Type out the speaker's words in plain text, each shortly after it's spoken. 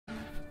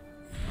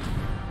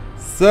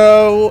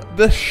So,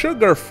 the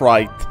Sugar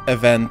Fright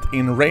event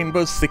in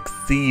Rainbow Six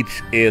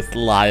Siege is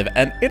live,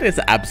 and it is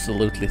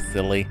absolutely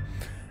silly.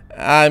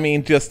 I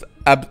mean, just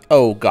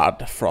oh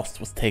god,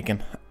 Frost was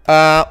taken.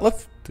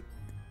 Let's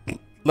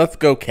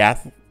go,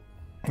 Castle.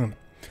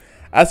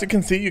 As you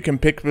can see, you can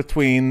pick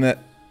between a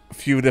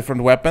few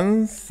different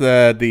weapons: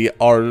 the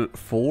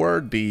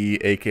R4, the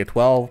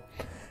AK-12,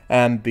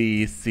 and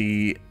the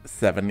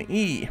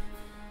C7E.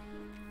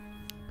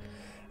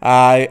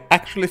 I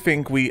actually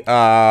think we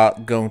are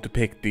going to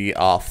pick the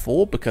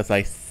R4 because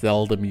I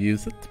seldom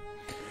use it.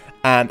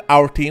 And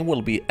our team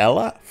will be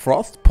Ella,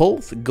 Frost,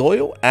 Pulse,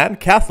 Goyo, and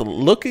Castle,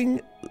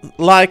 looking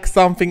like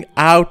something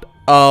out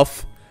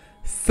of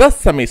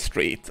Sesame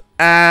Street.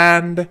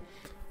 And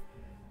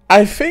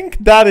I think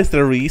that is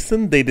the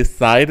reason they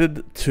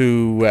decided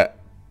to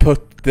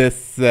put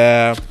this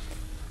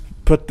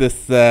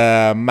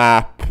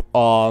map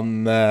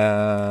on.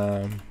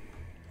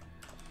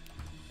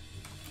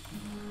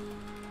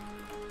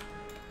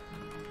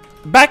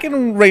 Back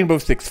in Rainbow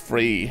Six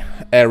Free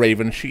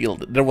Raven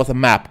Shield, there was a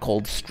map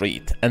called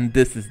Street, and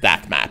this is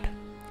that map.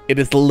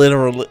 It's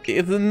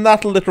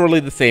not literally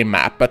the same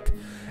map, but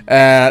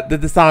the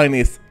design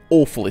is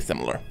awfully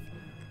similar.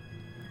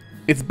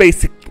 It's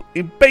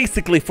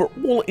basically, for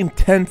all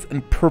intents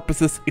and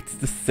purposes, it's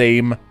the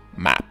same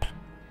map.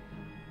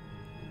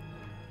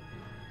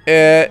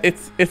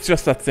 It's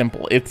just that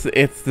simple. It's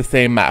the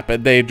same map,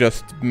 and they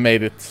just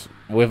made it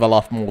with a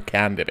lot more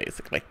candy,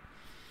 basically.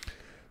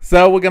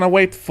 So we're gonna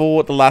wait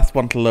for the last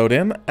one to load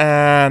in,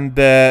 and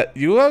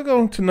you are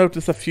going to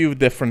notice a few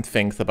different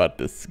things about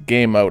this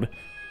game mode.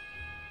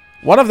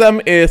 One of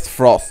them is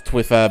Frost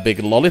with a big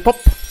lollipop.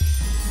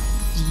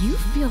 Do you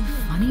feel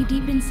funny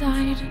deep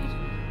inside?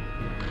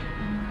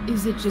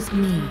 Is it just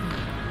me?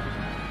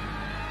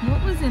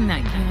 What was in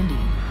that candy?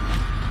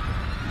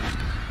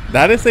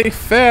 That is a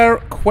fair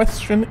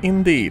question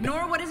indeed.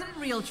 Nor what isn't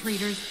real,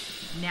 treaters.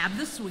 Nab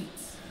the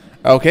sweets.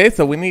 Okay,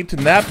 so we need to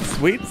nab the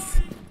sweets.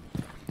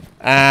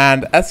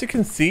 And as you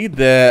can see,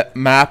 the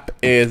map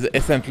is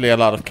essentially a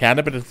lot of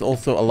candy, but it's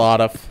also a lot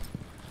of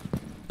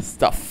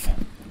stuff.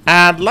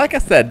 And like I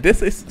said,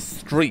 this is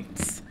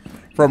Streets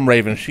from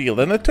Raven Shield,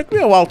 and it took me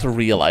a while to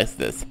realize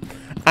this.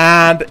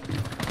 And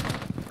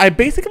I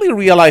basically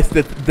realized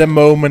it the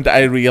moment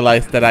I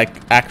realized that I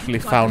actually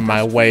found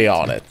my way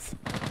on it.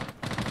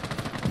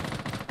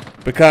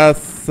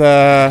 Because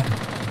I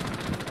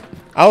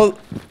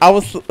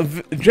was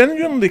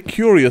genuinely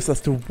curious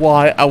as to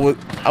why I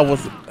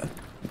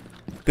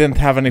didn't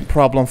have any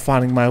problem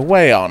finding my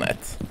way on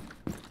it.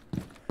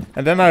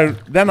 And then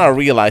I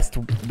realized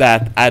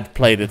that I'd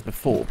played it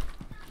before.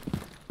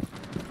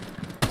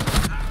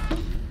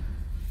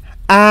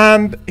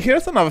 And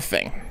here's another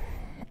thing.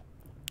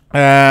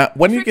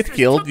 When you get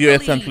killed, you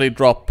essentially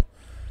drop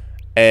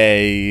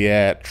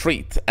a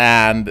treat,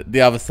 and the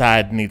other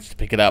side needs to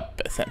pick it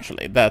up,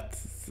 essentially. That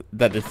is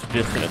the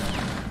gist of it.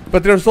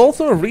 But there's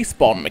also a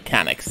respawn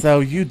mechanic, so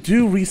you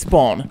do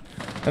respawn.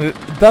 And it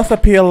does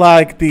appear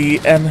like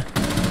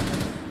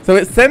so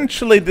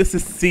essentially this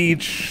is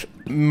Siege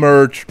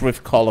merged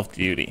with Call of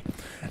Duty.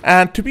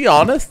 And to be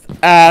honest,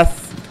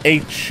 as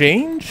a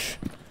change,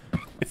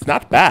 it's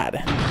not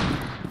bad.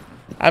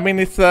 I mean,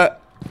 it's a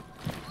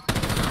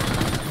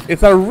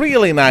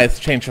really nice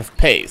change of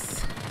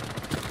pace.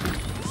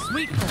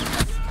 Sweet.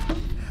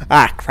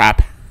 Ah,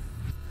 crap.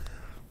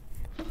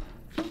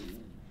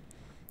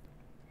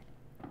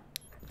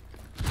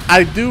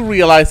 I do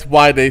realize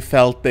why they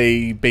felt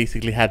they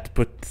basically had to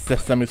put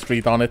Sesame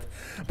Street on it,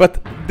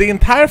 but the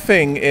entire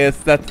thing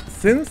is that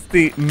since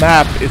the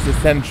map is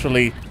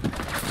essentially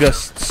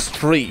just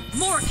streets...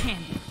 More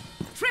candy!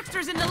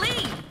 Trickster's in the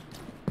lead!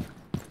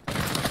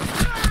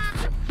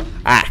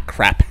 Ah,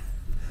 crap.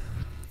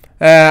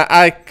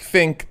 I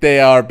think they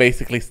are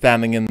basically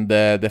standing in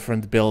the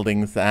different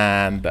buildings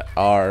and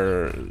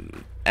are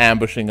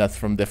ambushing us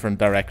from different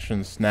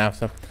directions now,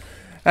 so...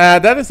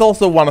 that is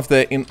also one of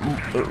the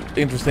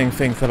interesting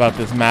things about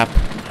this map,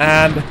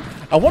 and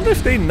I wonder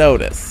if they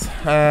notice.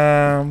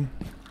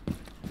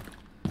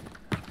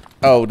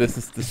 Oh, this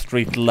is the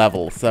street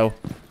level, so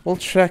we'll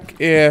check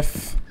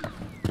if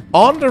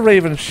on the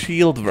Raven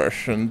Shield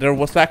version there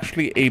was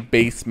actually a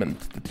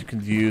basement that you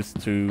could use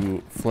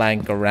to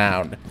flank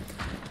around,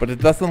 but it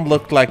doesn't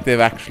look like they've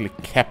actually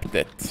kept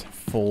it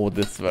for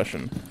this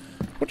version,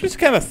 which is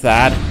kind of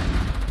sad.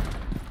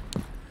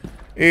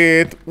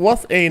 It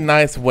was a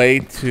nice way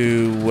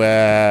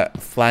to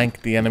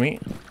flank the enemy.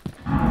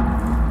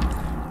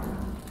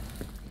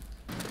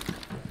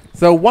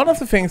 So one of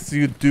the things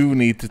you do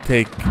need to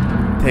take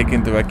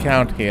into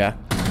account here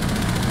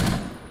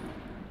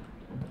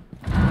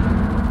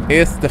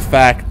is the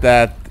fact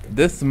that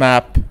this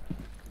map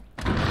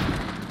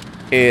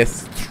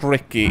is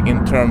tricky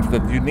in terms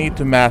that you need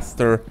to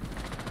master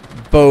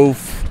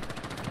both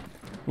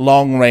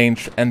long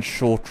range and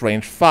short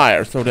range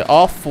fire. So the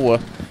R4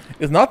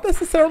 is not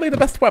necessarily the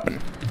best weapon,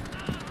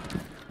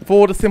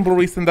 for the simple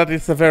reason that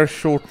it's a very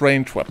short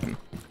range weapon.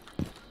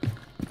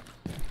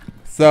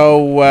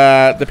 So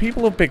the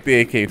people who picked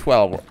the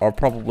AK-12 are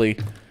probably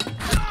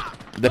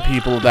the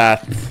people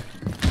that...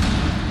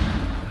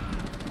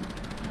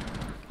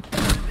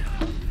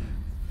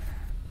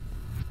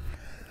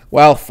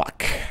 Well,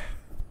 fuck.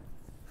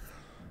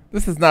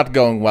 This is not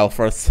going well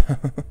for us.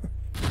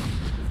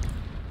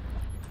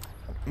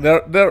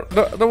 There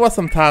was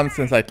some time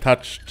since I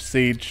touched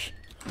Siege,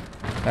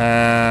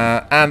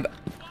 and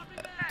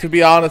to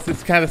be honest,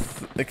 it's kind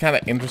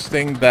of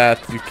interesting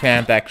that you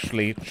can't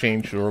actually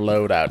change your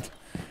loadout.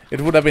 It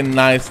would have been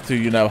nice to,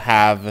 you know,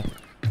 have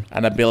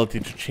an ability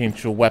to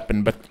change your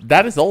weapon, but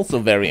that is also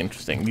very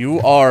interesting. You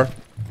are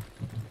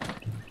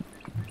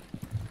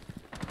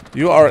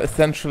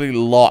essentially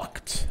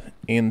locked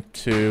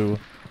into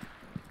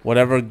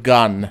whatever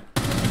gun.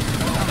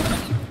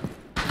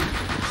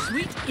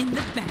 Sweet in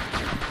the back.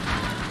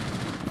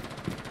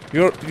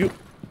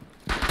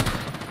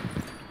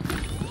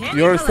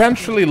 You're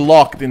essentially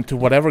locked into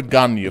whatever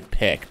gun you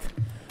picked,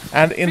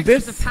 and in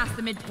Tricksters this. have passed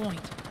the midpoint.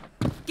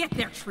 Get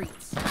their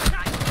treats.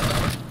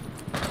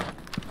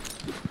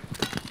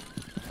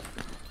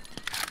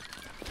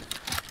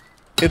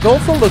 It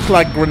also looks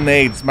like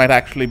grenades might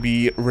actually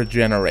be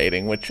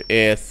regenerating, which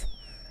is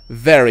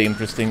very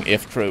interesting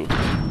if true.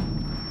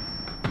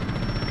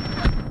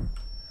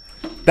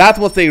 That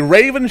was a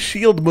Raven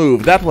shield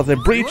move. That was a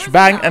breach,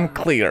 bang, and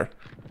clear.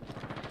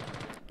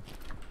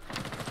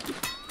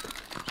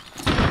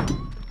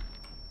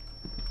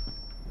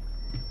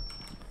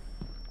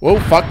 Whoa,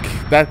 fuck.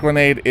 That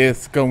grenade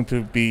is going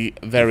to be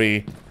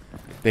very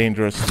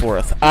dangerous for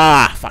us.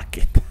 Ah, fuck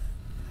it.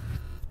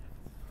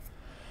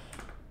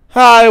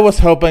 I was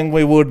hoping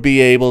we would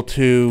be able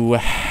to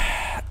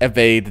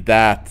evade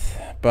that,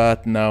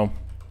 but no.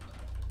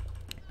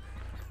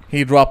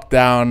 He dropped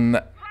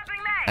down,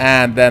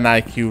 and then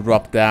IQ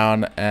dropped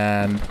down,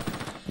 and...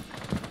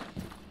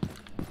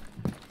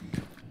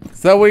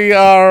 So we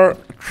are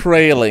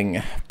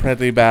trailing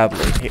pretty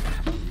badly.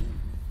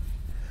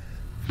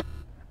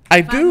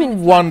 I do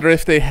wonder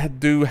if they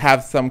do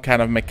have some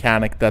kind of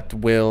mechanic that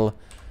will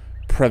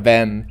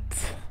prevent...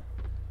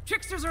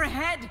 Tricksters are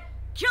ahead!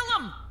 Kill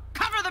them!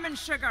 Cover them in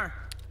sugar!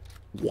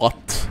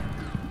 What?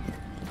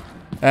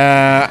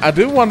 I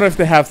do wonder if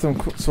they have some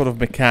sort of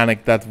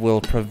mechanic that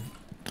will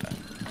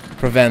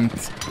prevent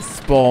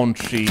spawn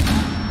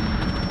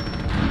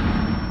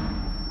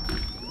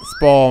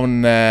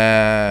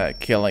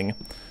killing.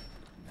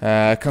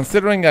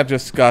 Considering I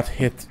just got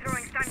hit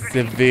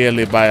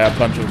severely by a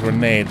bunch of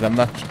grenades, I'm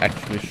not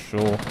actually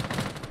sure.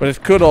 But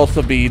it could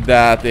also be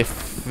that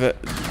if...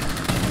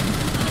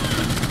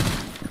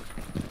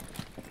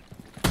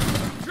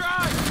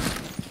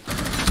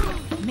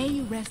 May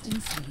you rest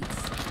in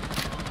peace.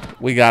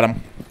 We got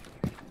him.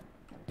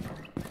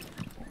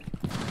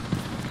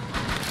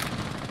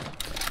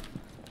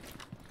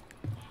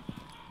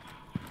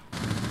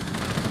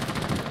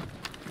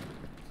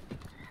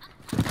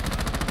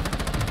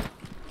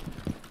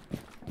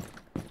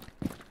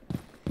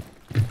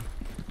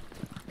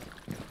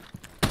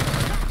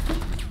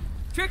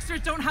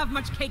 Tricksters don't have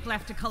much cake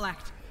left to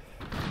collect.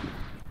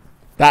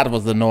 That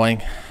was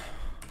annoying.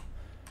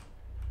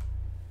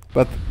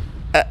 But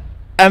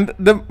and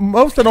the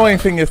most annoying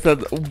thing is that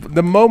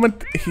the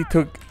moment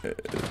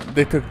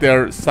they took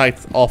their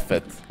sights off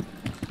it.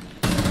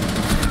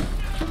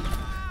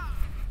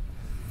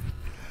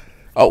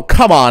 Oh,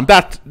 come on.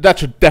 That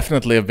should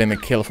definitely have been a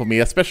kill for me,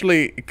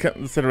 especially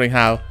considering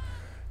how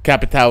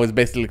Capitao is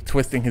basically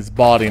twisting his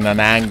body in an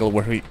angle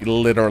where he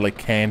literally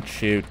can't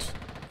shoot.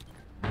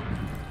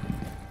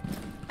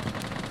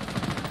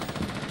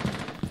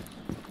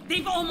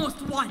 They've almost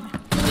won.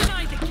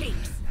 Deny the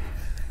capes.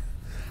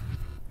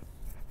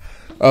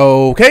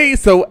 Okay,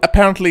 so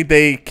apparently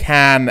they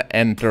can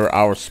enter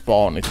our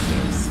spawn, it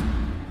seems.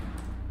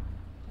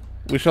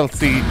 We shall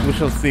see. We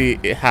shall see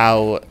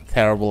how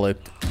terrible it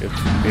is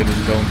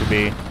going to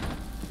be.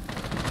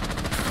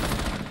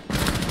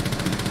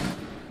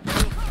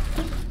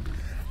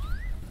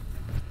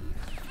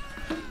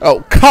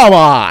 Oh, come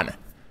on!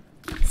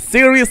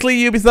 Seriously,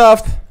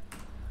 Ubisoft?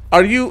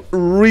 Are you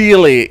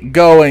really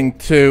going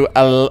to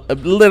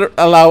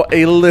allow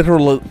a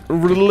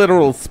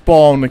literal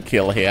spawn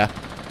kill here?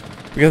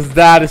 Because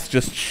that is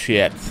just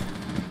shit.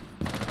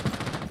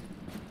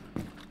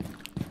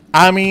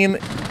 I mean...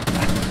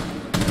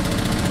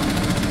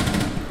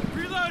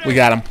 We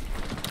got him.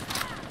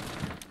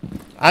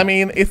 I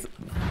mean, it's...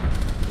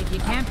 If you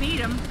can't beat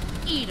them,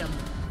 eat them.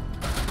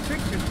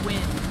 Tricksters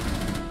win.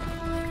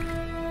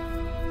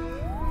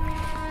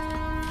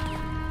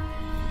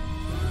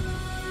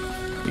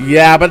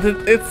 Yeah, but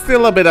it's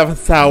still a bit of a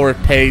sour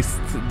taste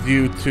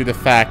due to the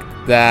fact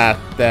that...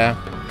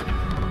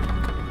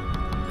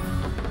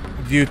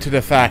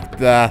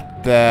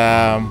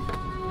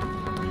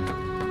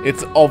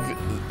 it's obvious.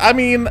 I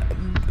mean,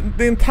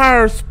 the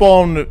entire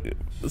spawn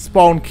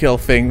kill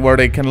thing, where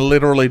they can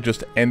literally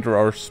just enter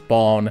our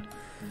spawn.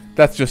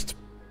 That's just...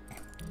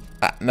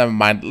 never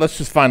mind. Let's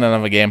just find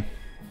another game.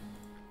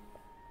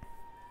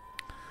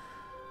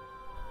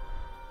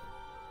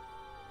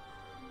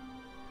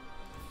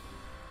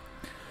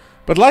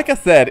 But like I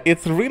said,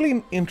 it's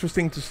really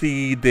interesting to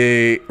see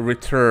the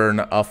return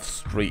of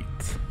Street.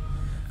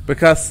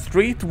 because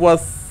Street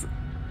was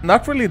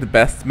not really the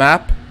best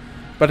map,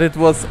 but it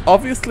was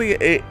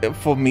obviously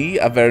for me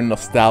a very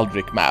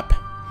nostalgic map.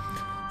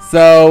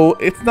 So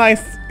it's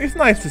nice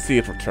to see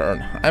it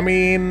return. I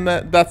mean,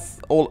 that's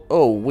all.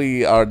 Oh,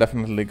 we are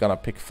definitely gonna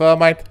pick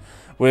Thermite.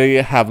 We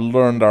have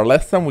learned our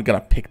lesson. We're gonna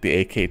pick the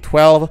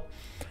AK-12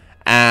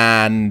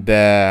 and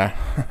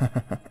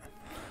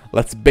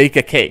let's bake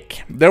a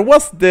cake. There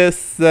was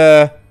this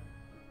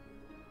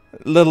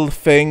little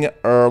thing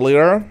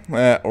earlier,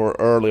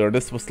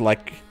 this was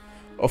like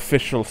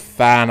official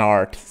fan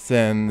art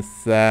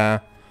since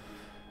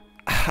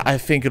I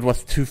think it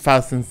was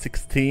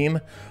 2016,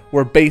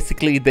 where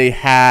basically they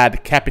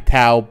had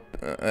Capitao,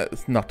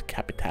 it's not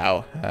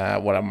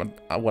Capitao, what am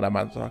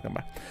I talking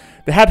about?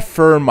 They had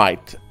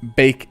Thermite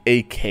bake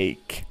a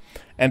cake,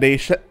 and they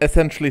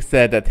essentially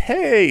said that,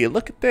 hey,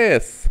 look at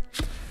this.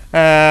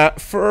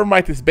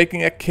 Thermite is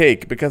baking a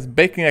cake, because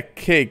baking a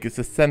cake is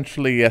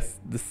essentially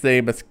the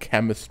same as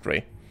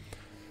chemistry.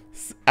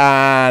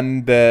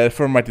 And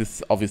Thermite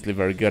is obviously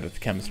very good at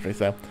chemistry,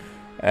 so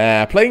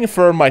playing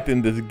Thermite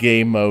in this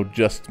game mode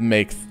just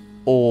makes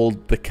all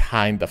the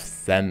kind of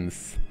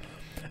sense.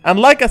 And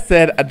like I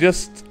said, I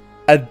just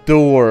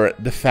adore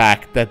the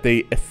fact that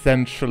they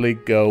essentially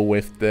go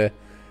with the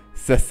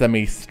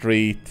Sesame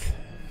Street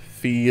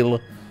feel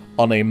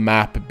on a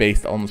map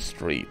based on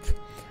Street.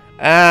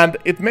 And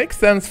it makes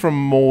sense from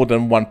more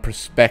than one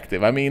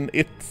perspective. I mean,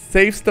 it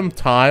saves them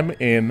time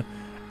in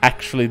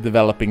actually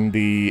developing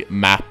the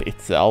map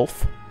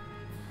itself,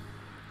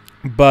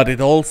 but it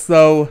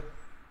also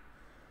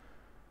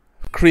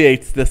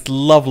creates this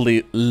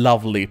lovely,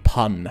 lovely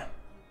pun.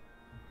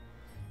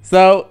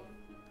 So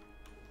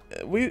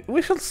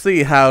we shall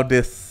see how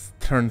this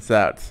turns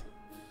out.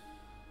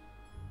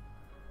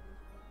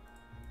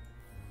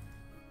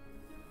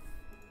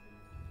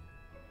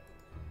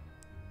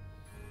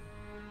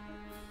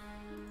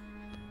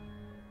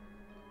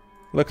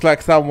 Looks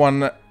like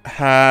someone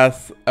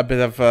has a bit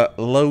of a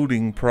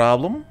loading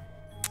problem,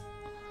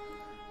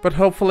 but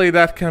hopefully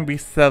that can be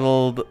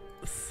settled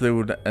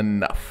soon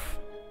enough.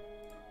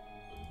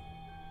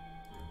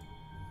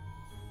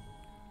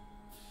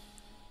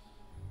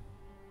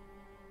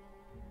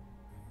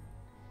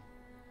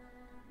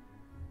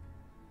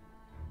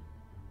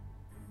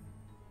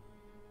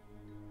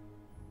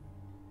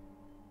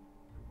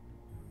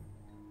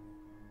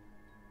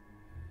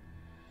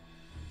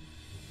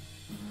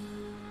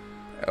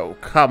 Oh,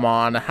 come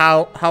on.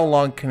 How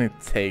long can it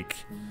take?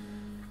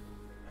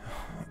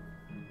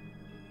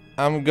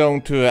 I'm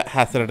going to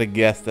hazard a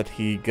guess that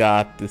he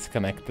got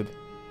disconnected.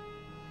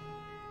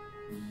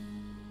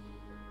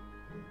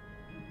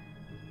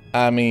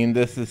 I mean,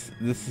 this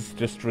is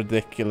just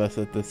ridiculous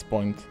at this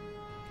point.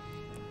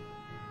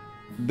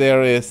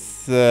 There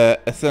is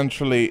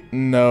essentially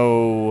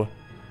no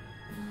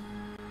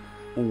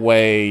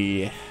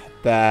way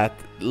that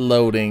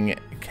loading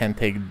can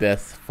take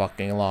this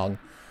fucking long.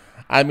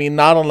 I mean,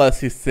 not unless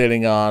he's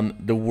sitting on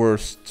the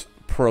worst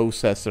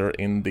processor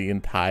in the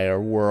entire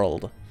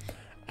world,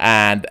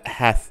 and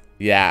has,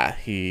 yeah,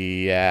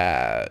 he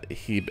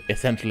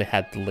essentially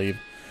had to leave.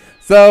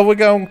 So we're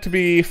going to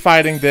be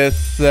fighting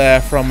this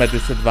from a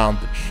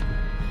disadvantage.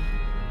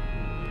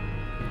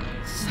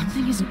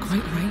 Something isn't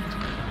quite right.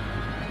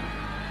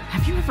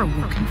 Have you ever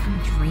woken from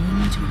a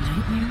dream to a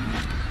nightmare?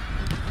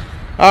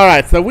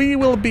 Alright, so we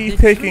will be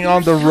taking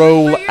on the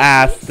role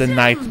as the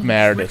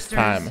nightmare this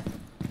time.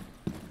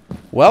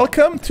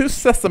 Welcome to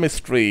Sesame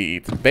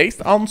Street,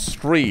 based on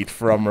Street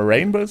from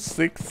Rainbow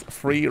Six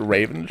Free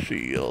Raven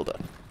Shield.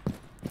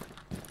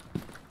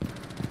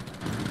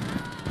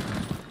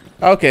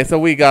 Okay, so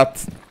we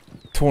got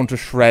torn to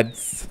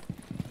shreds.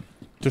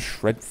 To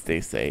shreds, they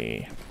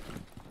say.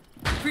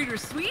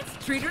 Treaters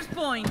sweets, treaters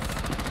points.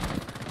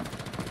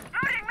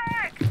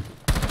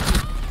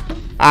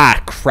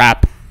 Ah,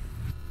 crap.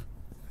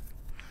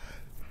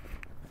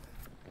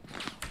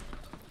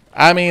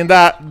 I mean,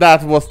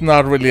 that was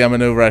not really a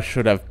maneuver I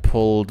should have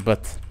pulled,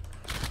 but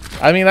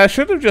I mean, I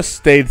should have just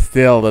stayed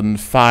still and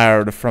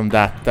fired from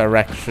that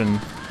direction.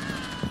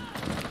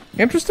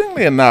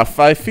 Interestingly enough,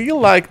 I feel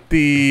like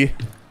the...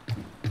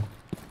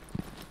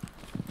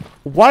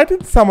 Why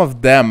did some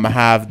of them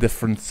have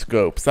different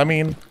scopes? I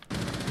mean,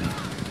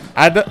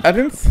 I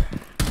didn't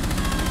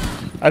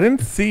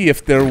see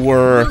if there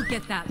were... We'll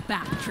get that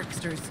back,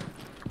 tricksters.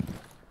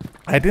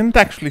 I didn't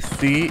actually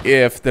see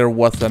if there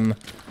was an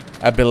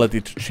ability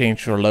to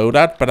change your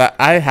loadout, but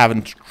I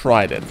haven't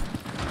tried it.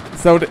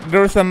 So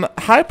there's a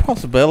high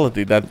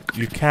possibility that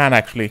you can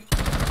actually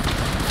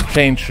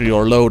change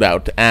your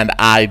loadout, and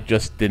I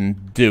just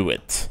didn't do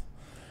it.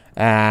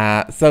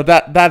 So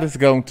that is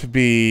going to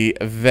be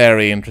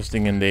very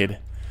interesting indeed.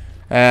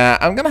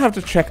 I'm gonna have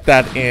to check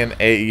that in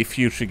a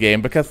future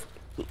game, because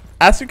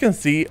as you can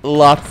see,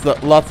 lots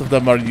of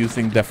them are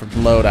using different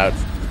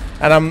loadouts,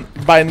 and I'm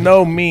by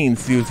no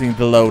means using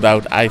the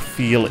loadout I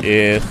feel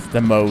is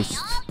the most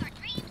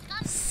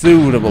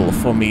suitable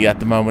for me at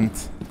the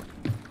moment.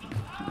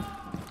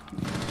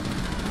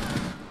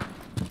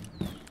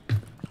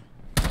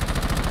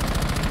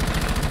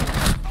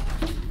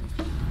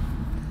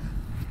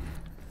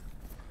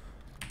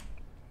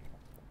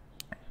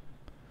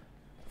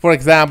 For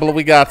example,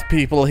 we got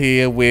people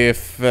here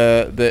with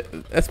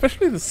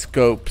especially the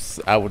scopes,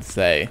 I would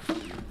say,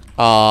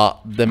 are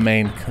the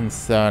main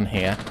concern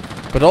here.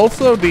 But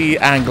also the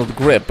angled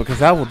grip,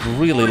 because I would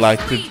really like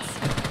to...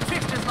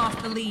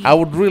 I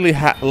would really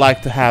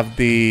like to have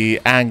the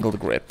angled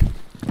grip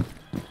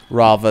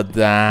rather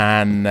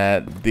than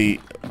the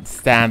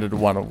standard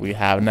one we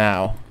have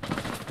now.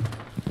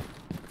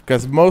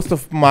 Because most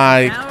of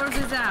my... Ours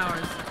is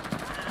ours.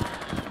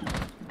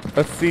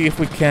 Let's see if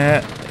we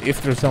can...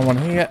 If there's someone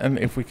here and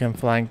if we can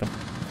flank them.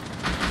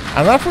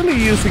 I'm not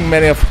really using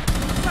many of...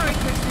 Sorry,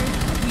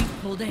 Trickster.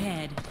 We've pulled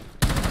ahead.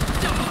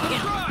 Don't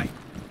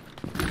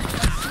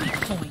Sweet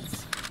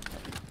points.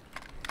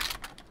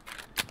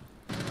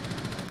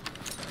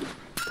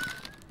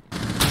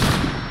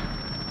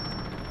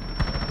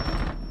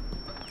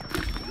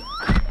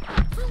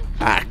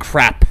 Ah,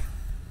 crap.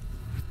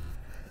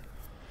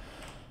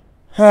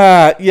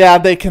 Yeah,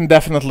 they can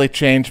definitely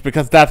change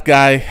because that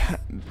guy...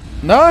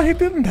 No, he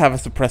didn't have a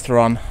suppressor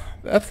on.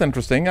 That's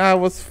interesting. I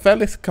was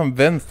fairly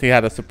convinced he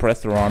had a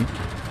suppressor on.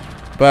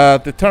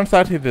 But it turns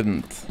out he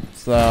didn't.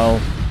 So...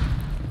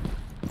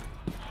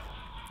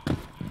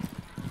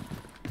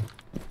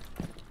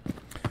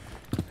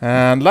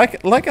 And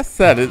like I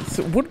said, it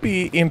would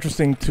be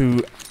interesting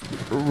to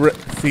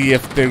see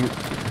if the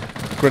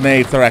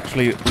grenades are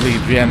actually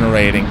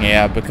regenerating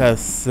here.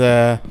 Because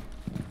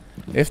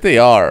if they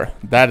are,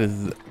 that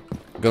is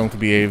going to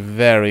be a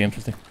very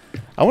interesting...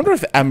 I wonder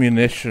if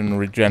ammunition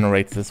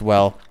regenerates as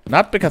well.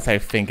 Not because I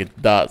think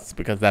it does,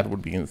 because that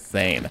would be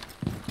insane.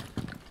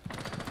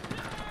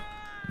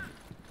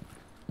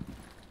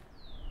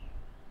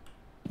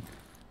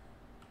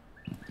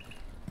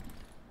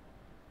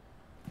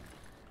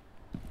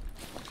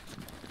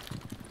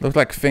 Looks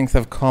like things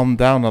have calmed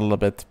down a little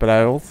bit, but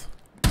I also...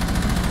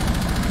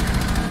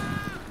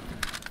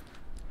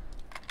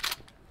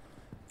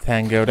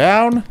 Tango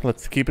down.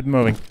 Let's keep it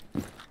moving.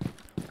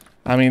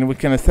 I mean, we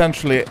can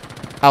essentially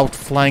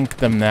outflank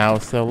them now,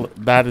 so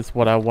that is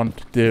what I want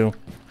to do.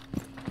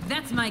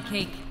 That's my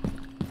cake.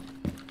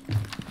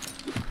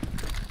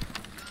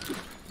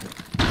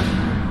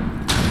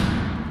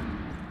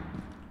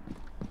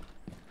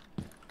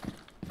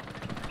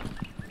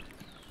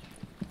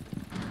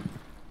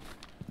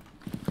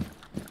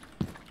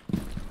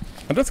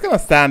 I'm just gonna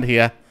stand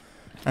here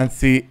and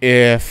see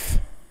if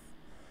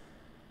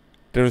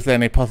there's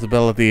any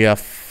possibility of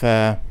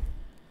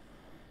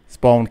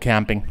spawn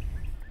camping.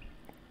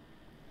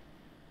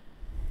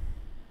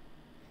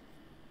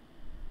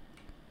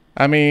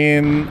 I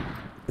mean,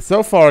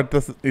 so far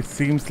it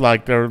seems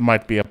like there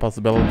might be a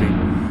possibility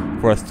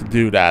for us to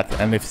do that,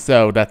 and if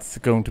so, that's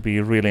going to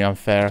be really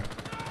unfair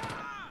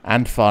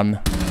and fun.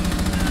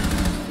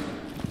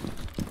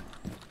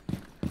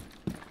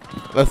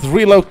 Let's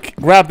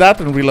grab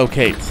that and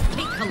relocate.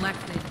 Be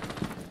collected.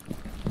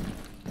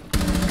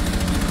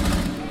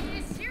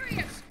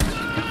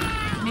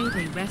 May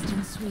they rest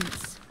in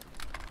sweets.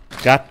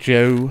 Got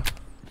you.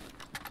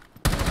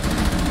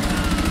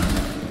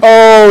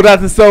 Oh,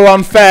 that is so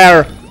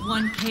unfair.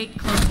 One cake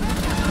closer.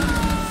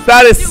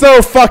 That is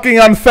so fucking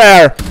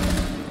unfair.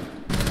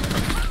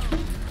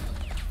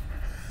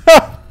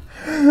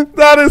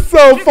 That is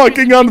so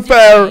fucking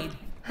unfair.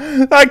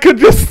 I could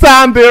just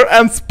stand there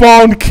and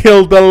spawn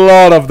killed a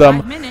lot of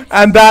them.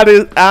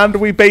 And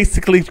we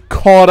basically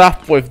caught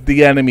up with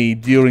the enemy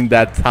during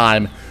that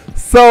time.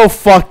 So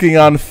fucking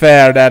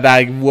unfair that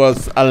I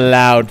was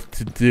allowed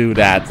to do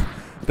that.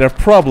 They're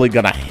probably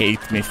gonna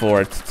hate me for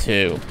it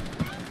too.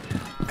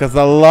 Because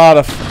a lot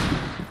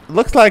of...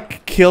 Looks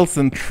like kills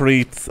and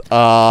treats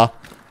are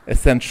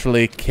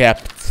essentially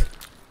kept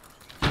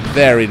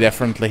very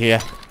differently here.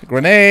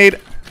 Grenade!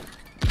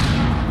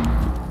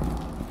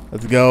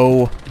 Let's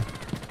go.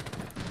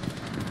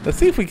 Let's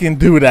see if we can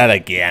do that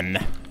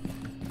again.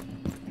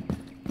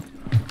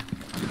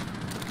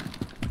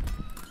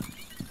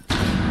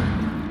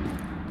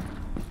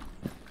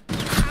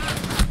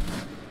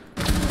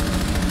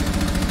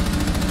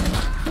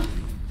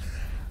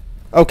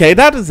 Okay,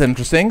 that is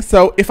interesting.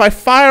 So if I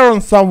fire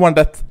on someone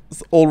that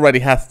already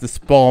has the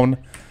spawn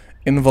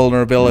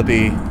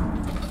invulnerability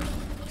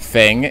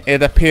thing,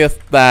 it appears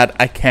that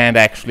I can't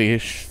actually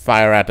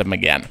fire at them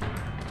again.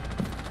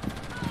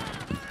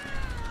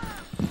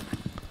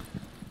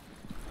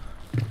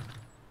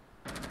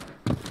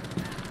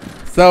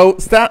 So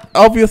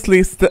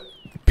obviously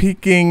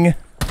peeking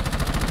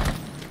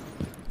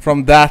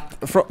from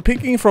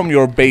peeking from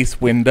your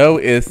base window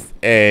is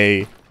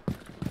a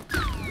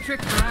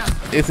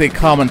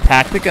common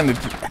tactic, and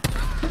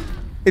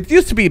it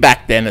used to be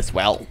back then as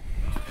well.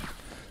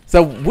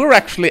 So we're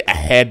actually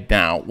ahead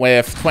now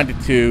with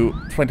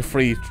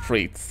 23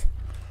 treats.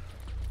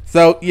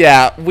 So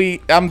yeah,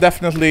 I'm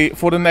definitely,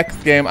 for the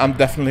next game, I'm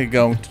definitely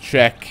going to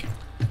check.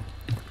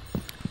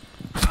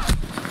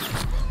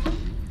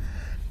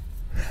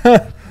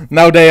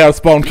 Now they are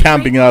spawn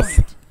camping us.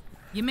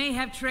 You may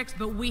have tricks,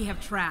 but we have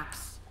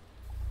traps.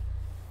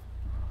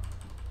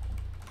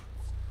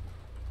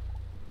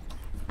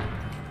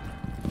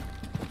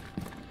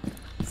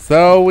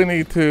 So we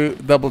need to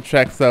double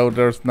check so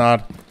there's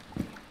not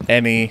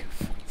any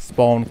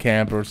spawn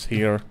campers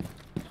here.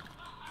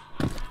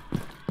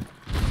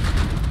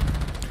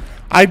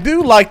 I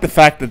do like the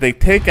fact that they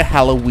take a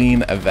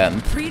Halloween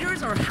event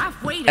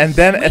and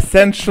then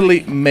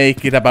essentially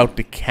make it about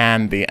the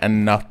candy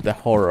and not the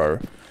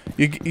horror.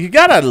 You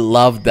gotta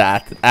love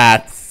that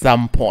at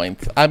some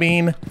point. I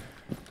mean,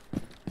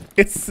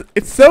 it's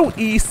so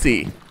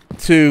easy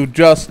to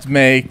just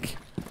make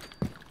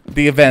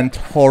the event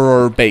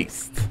horror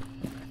based,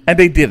 and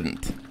they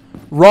didn't.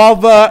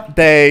 Rather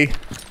they...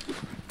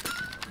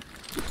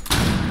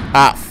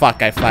 Ah,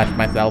 fuck, I flashed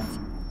myself.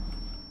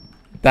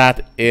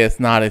 That is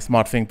not a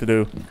smart thing to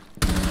do.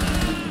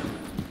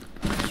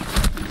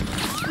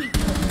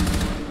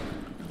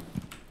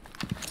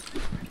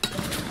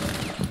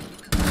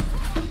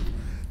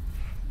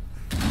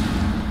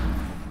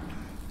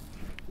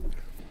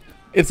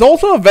 It's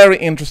also a very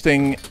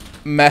interesting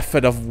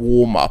method of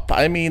warm-up.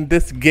 I mean,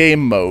 this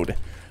game mode.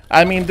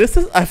 I mean,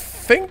 I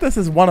think this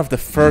is one of the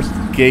first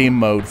game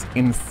modes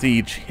in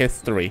Siege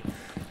history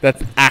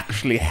that's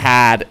actually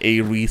had a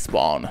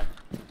respawn.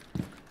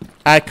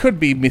 I could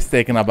be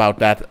mistaken about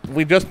that.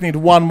 We just need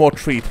one more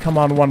treat. Come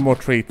on, one more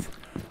treat.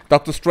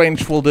 Doctor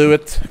Strange will do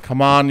it.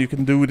 Come on, you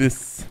can do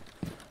this.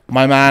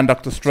 My man,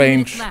 Doctor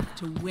Strange. Left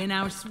to win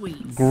our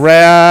sweets.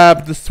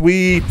 Grab the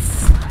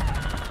sweets.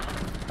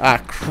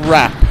 Ah,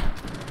 crap.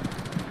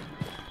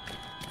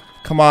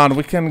 Come on,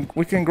 we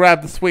can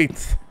grab the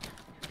sweets.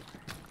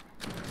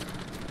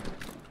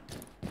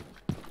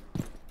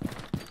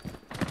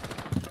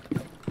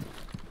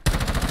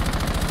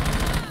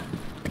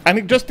 I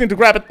just need to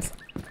grab it.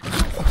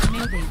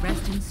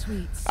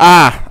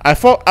 Ah, I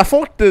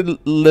thought the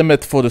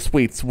limit for the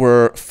sweets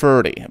were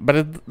 30, but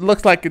it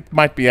looks like it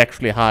might be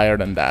actually higher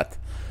than that.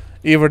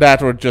 Either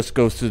that or it just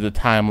goes to the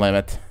time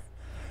limit.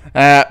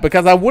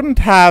 Because I wouldn't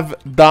have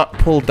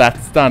pulled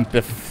that stunt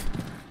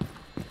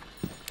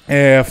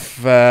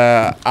if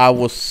I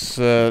was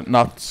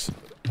not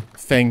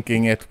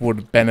thinking it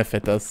would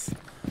benefit us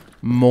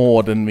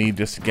more than me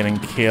just getting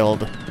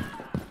killed.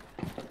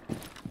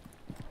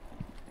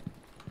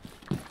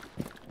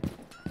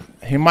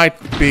 He might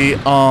be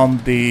on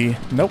the...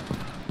 Nope.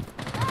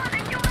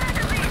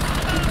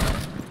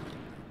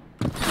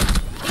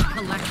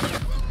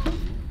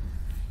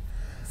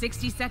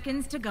 60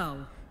 seconds to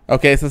go.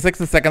 Okay, so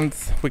 60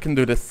 seconds. We can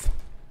do this.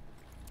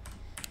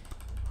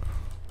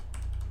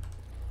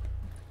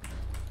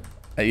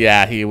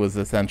 Yeah, he was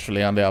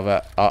essentially on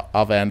the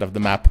other end of the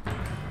map.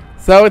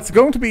 So it's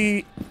going to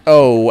be...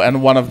 Oh,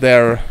 and one of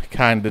their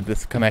kind of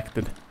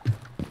disconnected.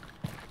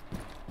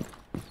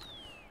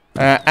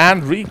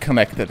 And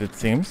reconnected, it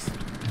seems.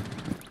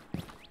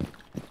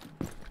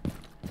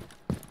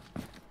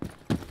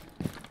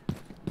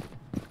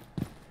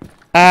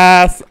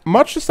 As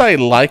much as I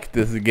like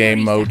this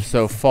game mode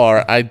so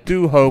far, I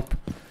do hope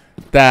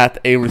that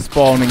a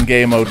respawning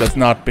game mode does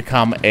not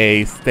become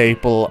a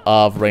staple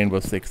of Rainbow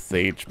Six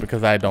Siege,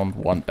 because I don't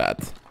want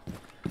that.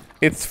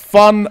 It's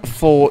fun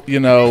for, you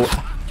know...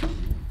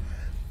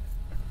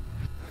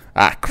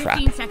 Ah, crap.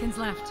 15 seconds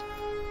left.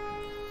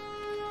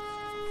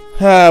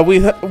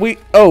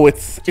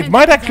 It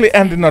might actually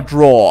end in a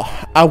draw.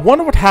 I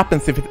wonder what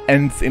happens if it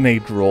ends in a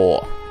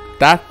draw.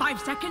 That... 5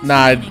 seconds.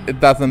 Nah, it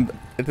doesn't.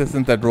 It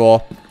isn't a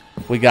draw.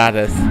 We got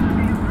this.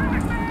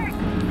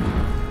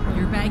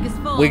 Your bag is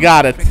full. We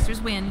got it.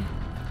 Tricksters win.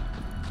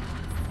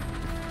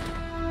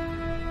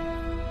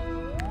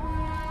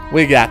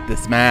 We got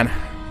this, man.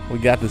 We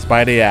got this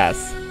by the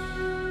ass.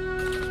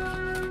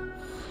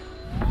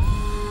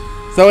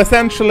 So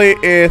essentially,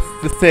 it's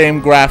the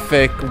same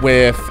graphic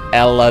with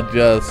Ella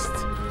just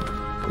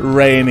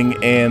raining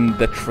in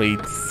the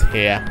treats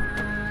here.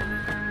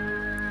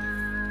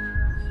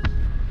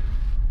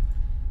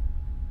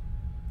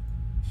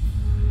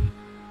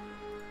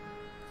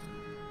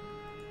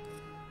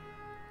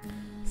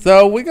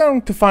 So we're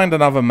going to find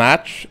another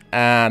match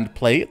and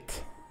play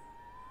it.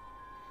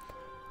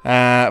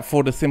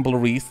 For the simple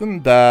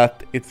reason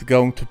that it's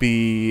going to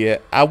be...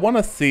 I want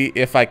to see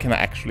if I can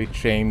actually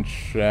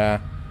change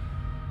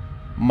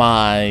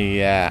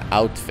my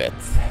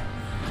outfits.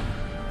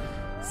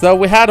 So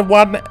we had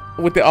one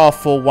with the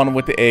R4, one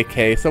with the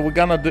AK. So we're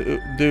gonna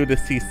do the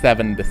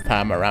C7 this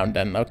time around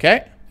then,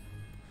 okay?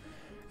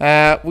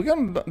 We're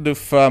gonna do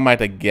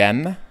Thermite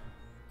again.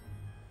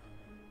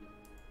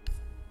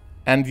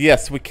 And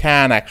yes, we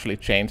can actually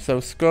change.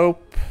 So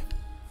scope.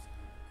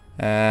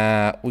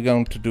 We're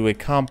going to do a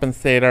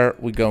compensator.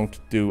 We're going to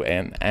do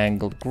an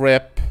angled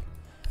grip.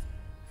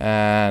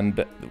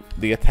 And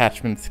the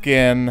attachment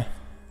skin.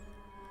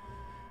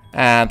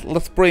 And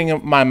let's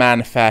bring my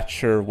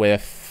manufacturer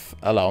with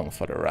along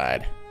for the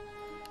ride.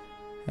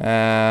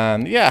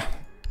 And yeah,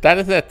 that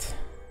is it.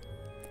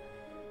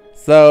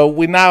 So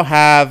we now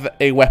have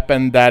a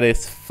weapon that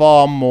is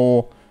far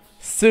more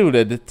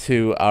suited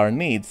to our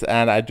needs.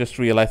 And I just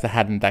realized I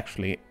hadn't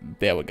actually...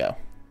 There we go.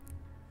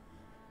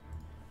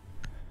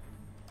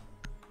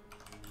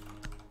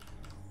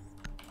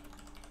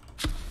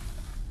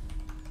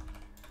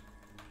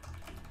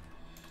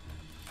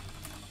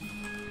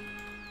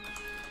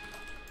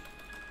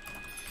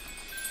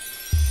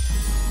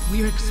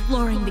 We're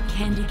exploring the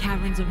candy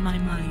caverns of my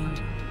mind.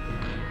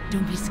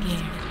 Don't be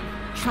scared.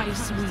 Try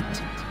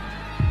sweet.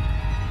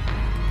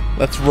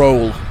 Let's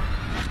roll.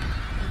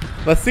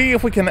 Let's see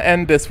if we can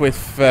end this with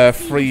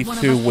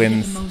 3-2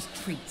 wins.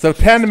 So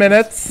 10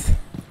 minutes.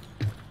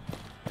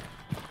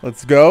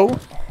 Let's go.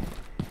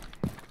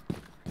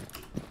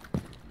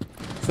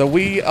 So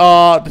we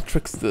are the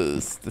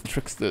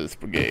Tricksters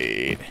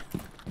Brigade.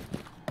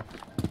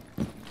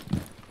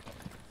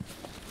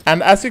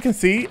 And as you can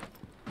see,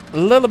 a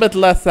little bit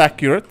less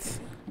accurate.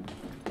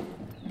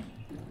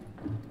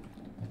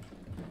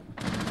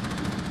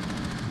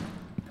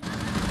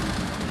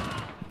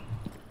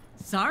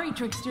 Sorry,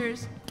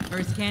 Tricksters.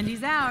 First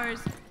candy's ours.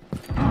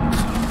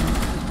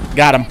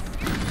 Got him.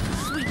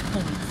 Sweet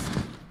points.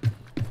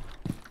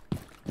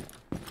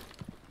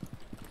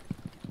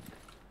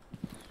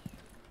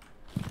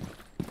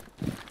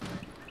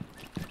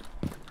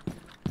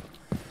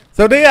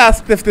 So they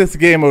asked if this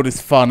game mode is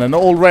fun, and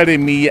already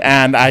me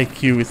and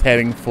IQ is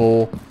heading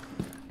for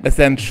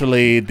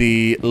essentially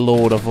the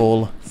lord of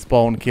all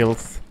spawn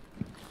kills.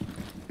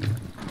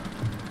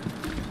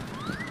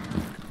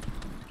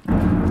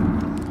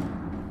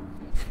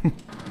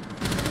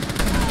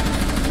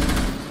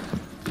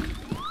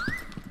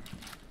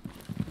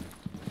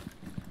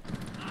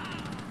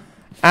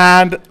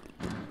 And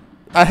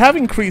I have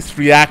increased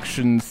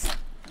reactions.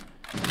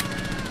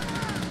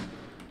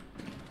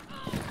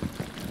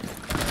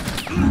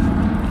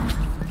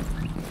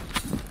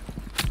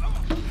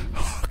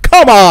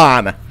 Come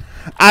on!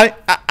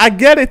 I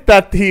get it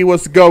that he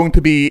was going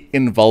to be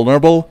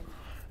invulnerable,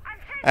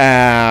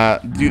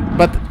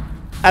 but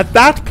at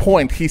that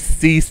point he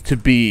ceased to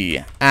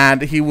be,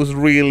 and he was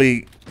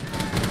really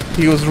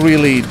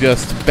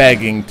just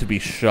begging to be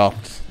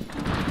shot.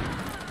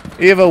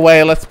 Either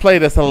way, let's play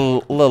this a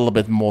little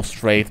bit more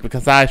straight,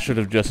 because I should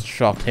have just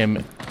shot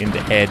him in the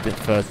head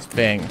first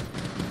thing.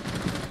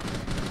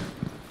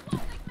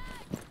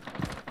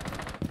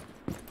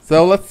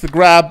 So let's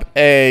grab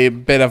a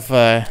bit of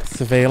a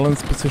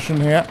surveillance position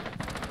here,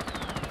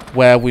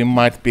 where we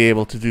might be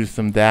able to do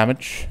some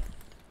damage.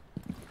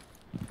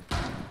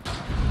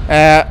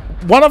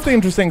 One of the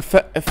interesting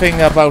thing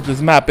about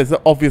this map is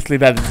obviously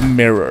that it's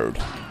mirrored.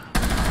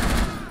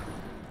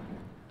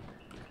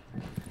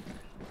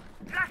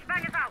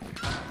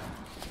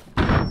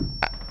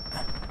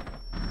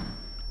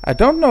 I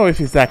don't know if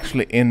he's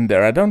actually in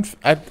there.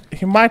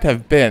 He might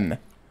have been,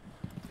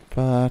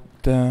 but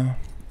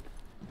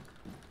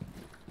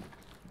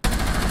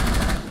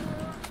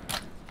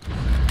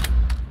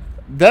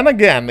then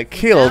again, the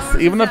kills,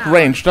 even at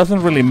range,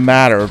 doesn't really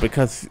matter,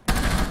 because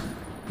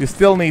you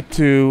still need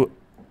to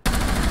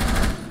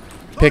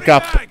pick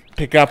up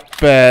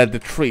the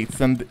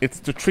treats, and it's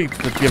the treats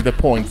that give the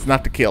points,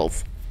 not the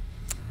kills.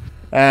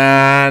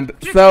 And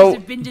so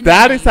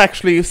that is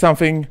actually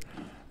something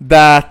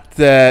that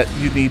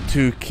you need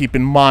to keep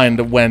in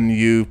mind when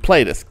you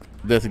play this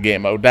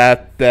game mode.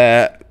 That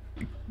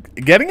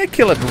getting a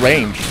kill at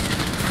range,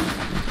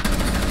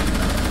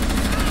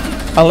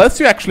 unless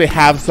you actually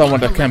have someone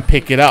that can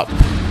pick it up,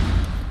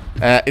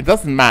 it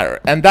doesn't matter.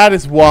 And that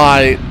is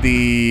why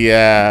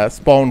the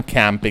spawn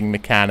camping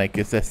mechanic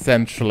is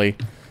essentially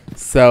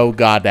so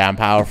goddamn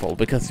powerful,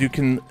 because you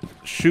can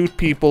shoot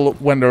people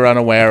when they're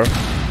unaware,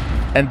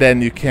 and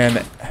then you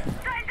can...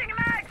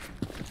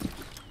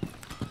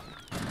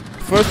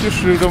 First you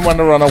shoot them when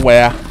they're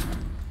unaware,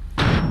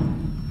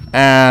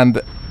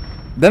 and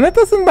then it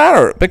doesn't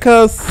matter,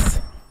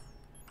 because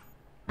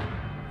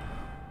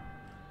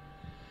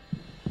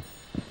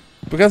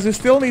you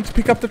still need to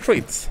pick up the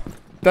treats.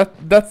 That's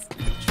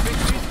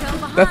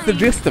the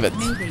gist of it.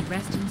 May they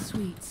rest in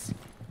sweets.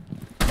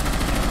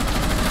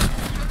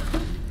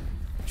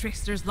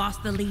 Tricksters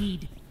lost the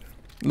lead.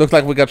 Looks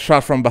like we got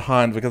shot from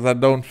behind, because I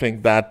don't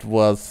think that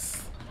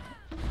was...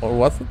 Or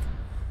was it?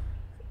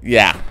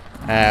 Yeah,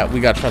 we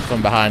got shot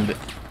from behind.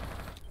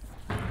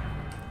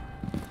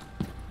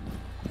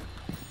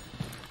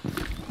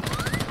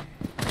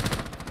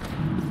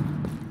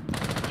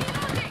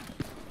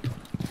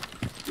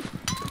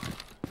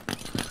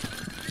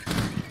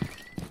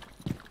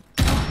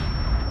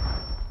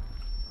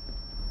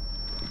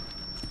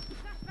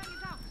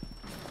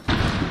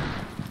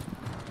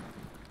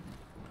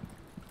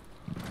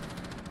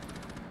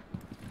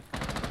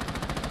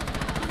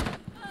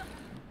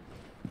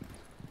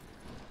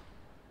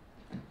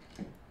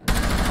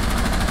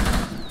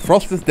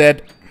 Frost is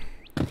dead.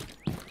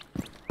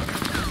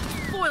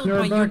 Foiled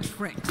by your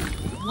tricks.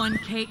 One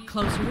cake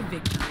closer to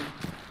victory.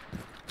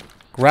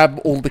 Grab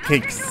all the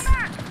cakes.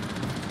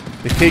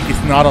 The cake is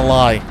not a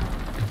lie.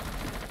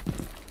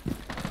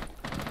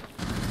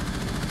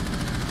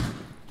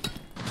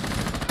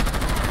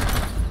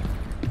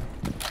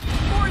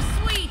 More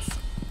sweets!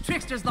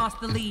 Tricksters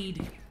lost the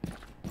lead.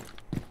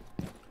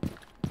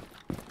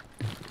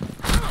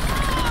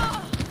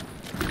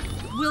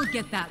 We'll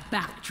get that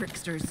back,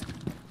 Tricksters.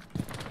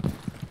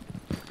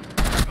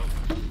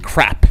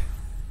 Crap.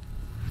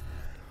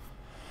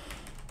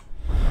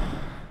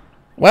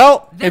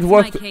 Well, it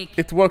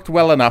worked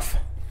well enough.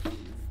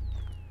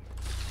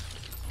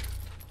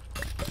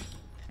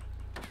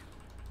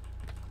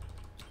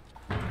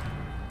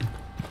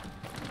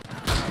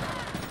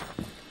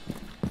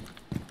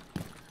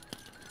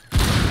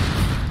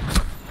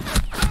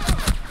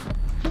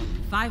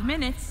 5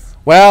 minutes.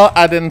 Well,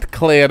 I didn't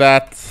clear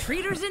that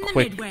Treaters in the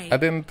quick. midway. I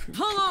didn't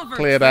Pull over,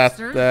 clear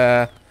trickster.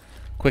 that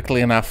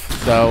quickly enough,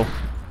 so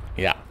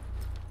yeah.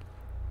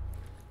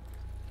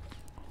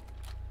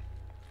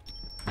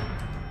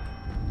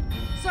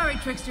 Sorry,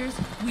 tricksters.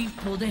 We've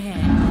pulled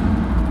ahead.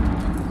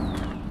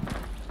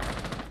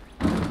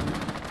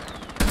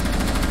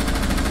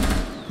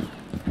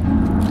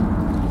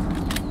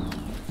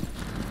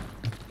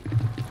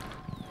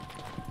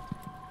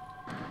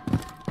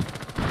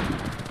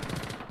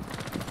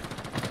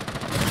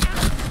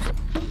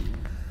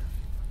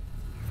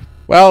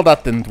 Well,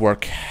 that didn't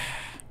work.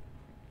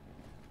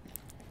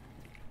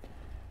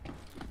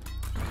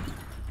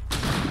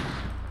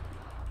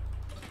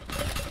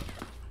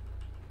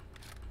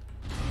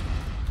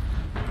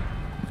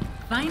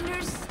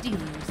 Finders,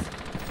 stealers.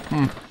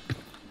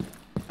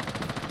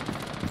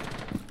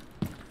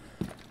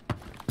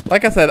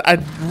 Like I said, I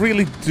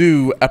really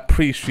do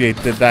appreciate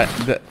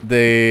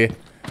the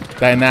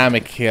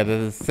dynamic here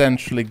that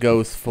essentially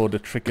goes for the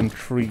trick and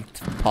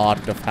treat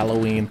part of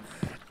Halloween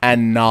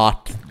and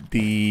not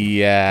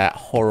the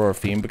horror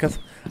theme, because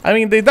I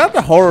mean they done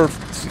the horror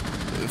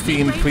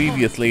theme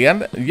previously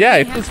and yeah,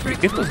 it was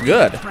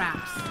good,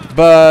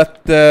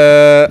 but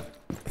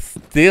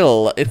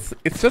still it's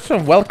such a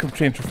welcome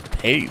change of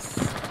pace.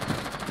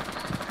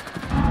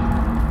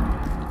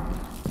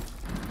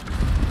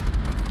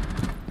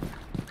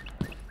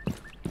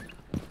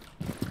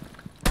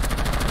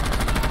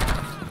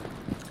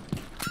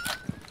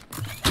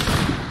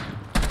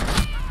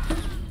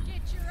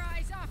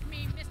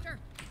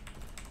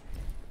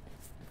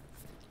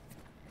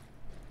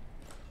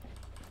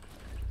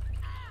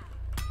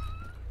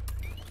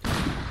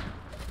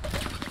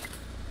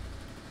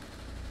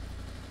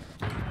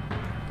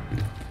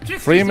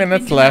 Tricksters 3 have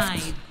minutes been left.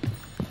 denied.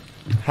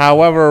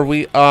 However,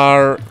 we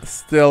are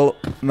still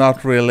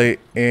not really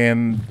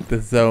in the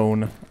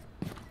zone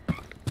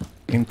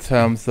in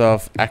terms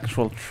of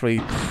actual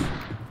treats.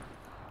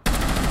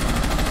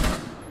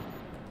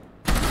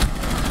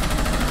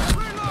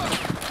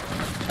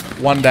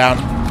 One down.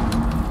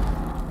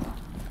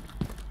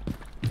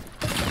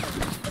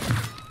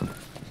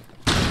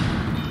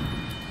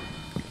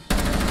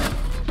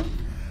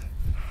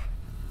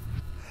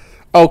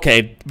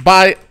 Okay,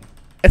 by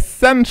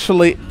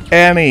essentially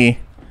any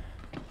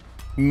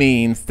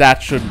means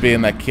that should be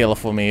a kill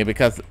for me,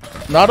 because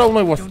not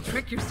only was Don't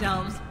trick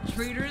yourselves.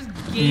 Treaters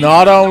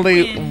not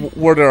only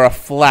were there a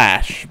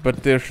flash,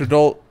 but there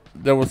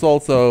was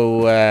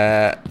also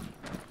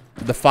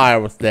the fire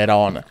was dead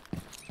on.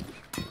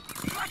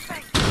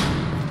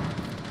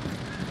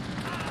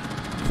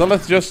 So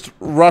let's just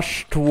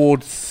rush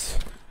towards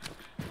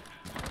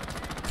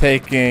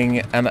taking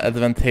an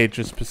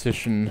advantageous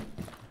position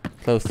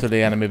close to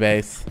the enemy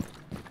base.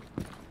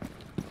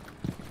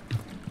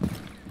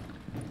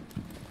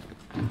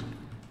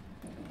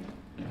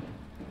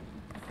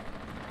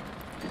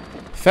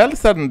 Fairly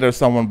sudden there's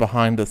someone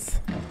behind us.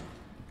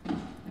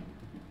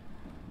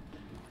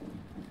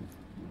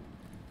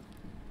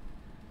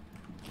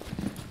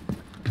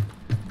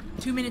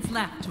 Two minutes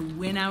left to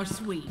win our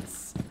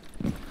sweets.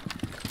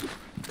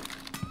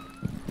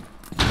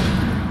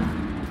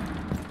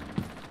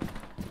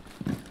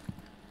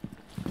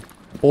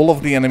 All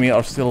of the enemy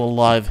are still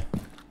alive.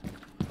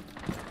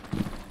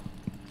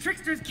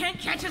 Tricksters can't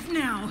catch us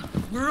now.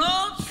 We're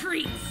all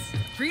treats.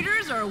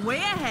 Treaters are way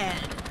ahead.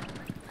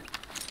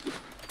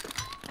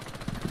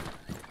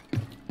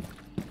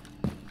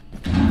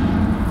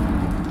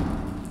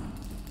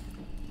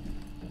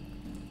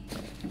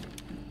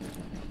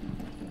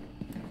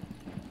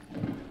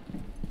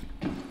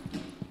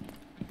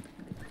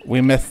 We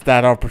missed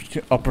that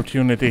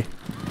opportunity.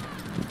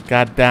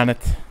 God damn it.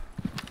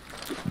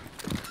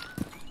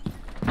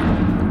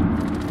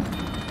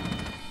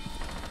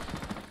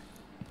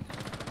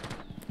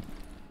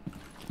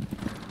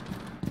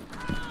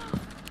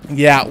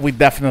 Yeah, we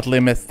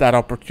definitely missed that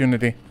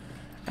opportunity.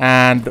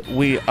 And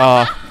we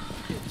are...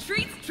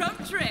 Treats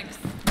trump tricks.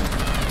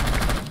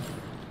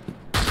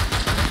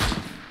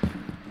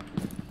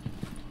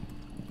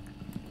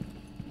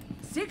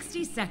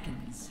 "60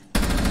 seconds.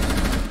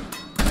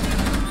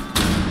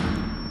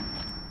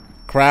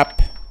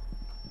 Crap.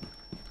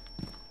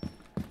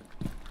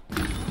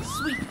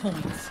 Sweet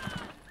points.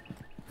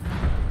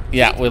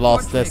 Yeah, we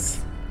lost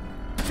this.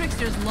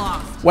 Tricksters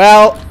lost.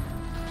 Well,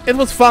 it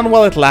was fun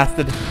while it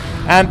lasted.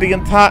 And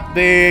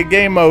the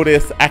game mode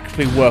is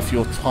actually worth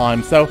your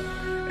time. So,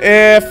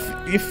 if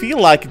you feel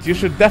like it, you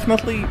should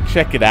definitely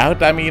check it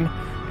out. I mean,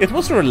 it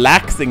was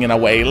relaxing in a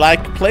way,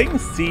 like playing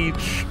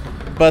Siege,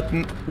 but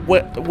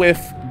with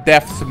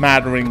deaths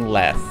mattering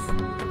less.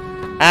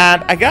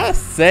 And I gotta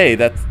say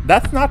that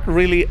that's not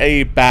really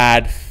a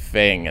bad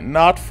thing,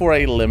 not for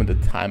a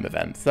limited time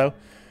event. So,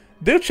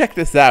 do check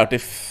this out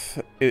if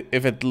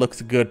it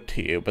looks good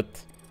to you.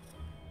 But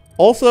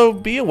also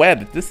be aware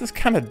that this is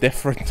kind of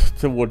different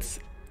towards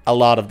a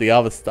lot of the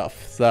other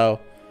stuff.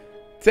 So,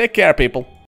 take care, people.